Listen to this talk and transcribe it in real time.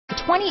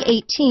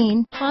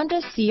2018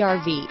 Honda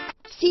CR-V.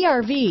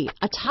 CR-V,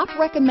 a top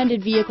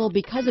recommended vehicle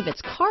because of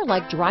its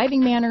car-like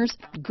driving manners,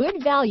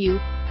 good value,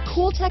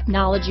 cool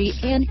technology,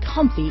 and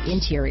comfy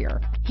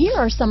interior. Here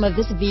are some of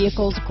this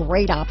vehicle's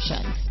great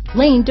options: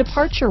 lane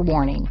departure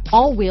warning,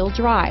 all-wheel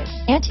drive,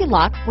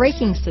 anti-lock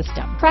braking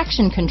system,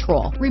 traction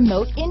control,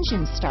 remote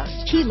engine start,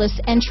 keyless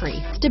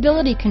entry,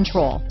 stability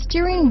control,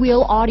 steering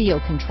wheel audio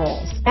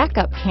controls,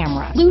 backup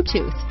camera,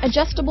 Bluetooth,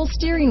 adjustable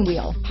steering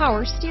wheel,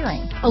 power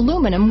steering,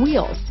 aluminum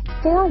wheels,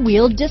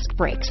 four-wheel disc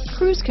brakes,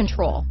 cruise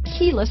control,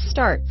 keyless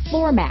start,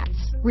 floor mats,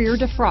 rear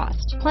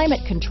defrost,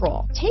 climate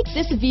control. Take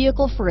this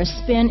vehicle for a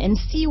spin and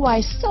see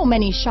why so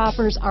many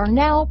shoppers are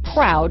now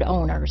proud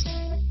owners.